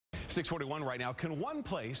6:41 right now. Can one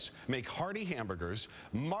place make hearty hamburgers,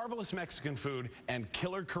 marvelous Mexican food, and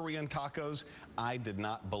killer Korean tacos? I did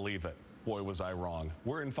not believe it. Boy, was I wrong.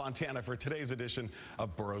 We're in Fontana for today's edition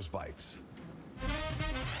of Burrous Bites.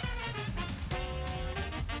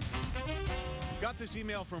 Got this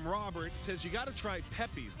email from Robert. It says you got to try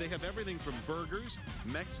Peppi's. They have everything from burgers,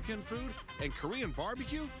 Mexican food, and Korean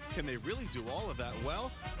barbecue. Can they really do all of that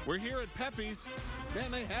well? We're here at Peppi's. Man,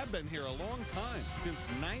 they have been here a long time, since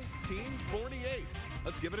 1948.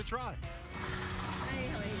 Let's give it a try. Hi,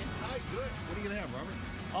 how are you? Hi, good. What are you going to have, Robert?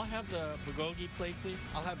 I'll have the bulgogi plate, please.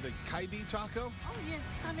 I'll have the GALBI taco. Oh, yes.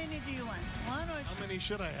 How many do you want? One or two? How many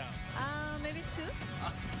should I have? Maybe two.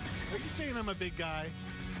 Are you saying I'm a big guy?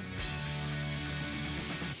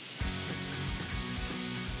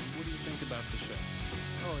 What do you think about the show?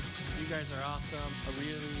 Oh, you guys are awesome. A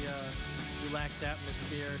really relaxed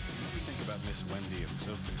atmosphere. What do you think about Miss Wendy and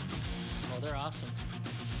Sophie? Oh, they're awesome.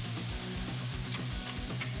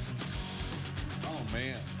 Oh,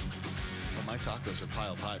 man. Well, my tacos are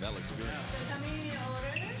piled high. That looks good. How many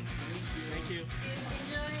orders? Thank you.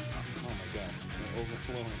 Enjoy. Oh, my God. They're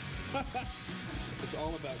overflowing. It's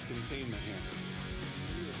all about containment here.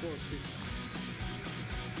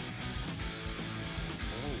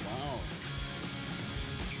 Oh, wow.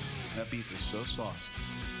 That beef is so soft,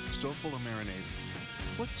 so full of marinade.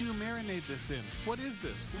 What do you marinate this in? What is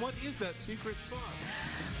this? What is that secret sauce?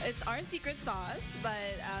 It's our secret sauce, but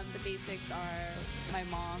the basics are my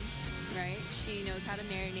mom, right? She knows how to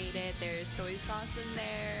marinate it. There's soy sauce in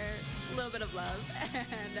there, a little bit of love,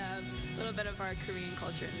 and a little bit of our Korean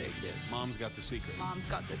culture in there too. Mom's got the secret. Mom's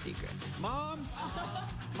got the secret. Mom?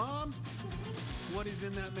 Mom? What is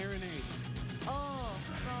in that marinade? Oh,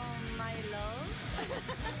 from my love.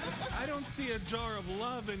 I don't see a jar of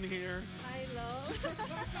love in here. My love.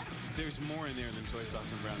 There's more in there than soy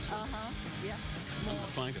sauce and brown sugar. Uh-huh. Yeah. I'm gonna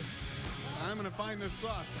find it. I'm gonna find this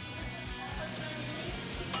sauce.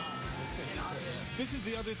 This is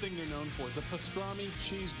the other thing they're known for, the pastrami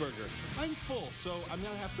cheeseburger. I'm full, so I'm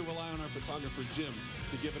gonna have to rely on our photographer, Jim,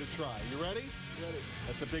 to give it a try. You ready? Ready.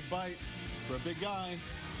 That's a big bite for a big guy.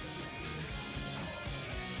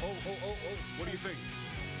 Oh. What do you think?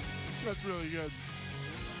 That's really good.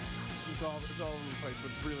 It's all over the place, but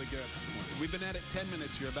it's really good. We've been at it 10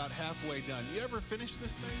 minutes. You're about halfway done. You ever finish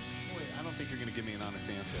this thing? Wait, I don't think you're going to give me an honest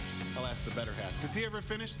answer. I'll ask the better half. Does he ever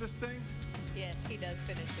finish this thing? Yes, he does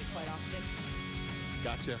finish it quite often.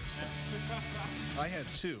 Gotcha. I had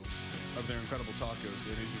two of their incredible tacos,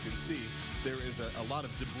 and as you can see, there is a lot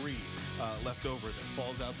of debris left over that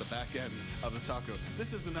falls out the back end of the taco.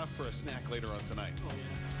 This is enough for a snack later on tonight. Oh, yeah.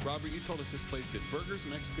 Robert, you told us this place did burgers,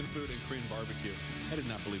 Mexican food, and Korean barbecue. I did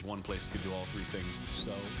not believe one place could do all three things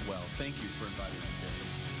so well. Thank you for inviting us here.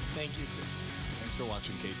 Thank you. Thanks for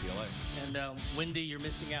watching KTLA. And Wendy, you're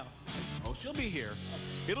missing out. Oh, she'll be here.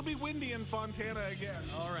 It'll be windy in Fontana again.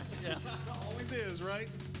 All right. Yeah. Always is, right?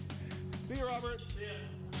 See you, Robert. Yeah.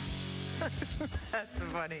 That's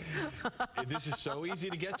funny. This is so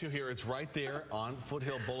easy to get to here. It's right there on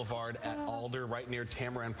Foothill Boulevard at Alder, right near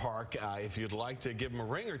Tamarind Park. If you'd like to give them a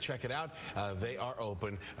ring or check it out, they are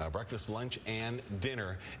open breakfast, lunch, and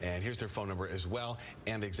dinner. And here's their phone number as well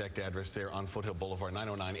and exact address there on Foothill Boulevard,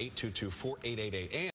 909-822-4888.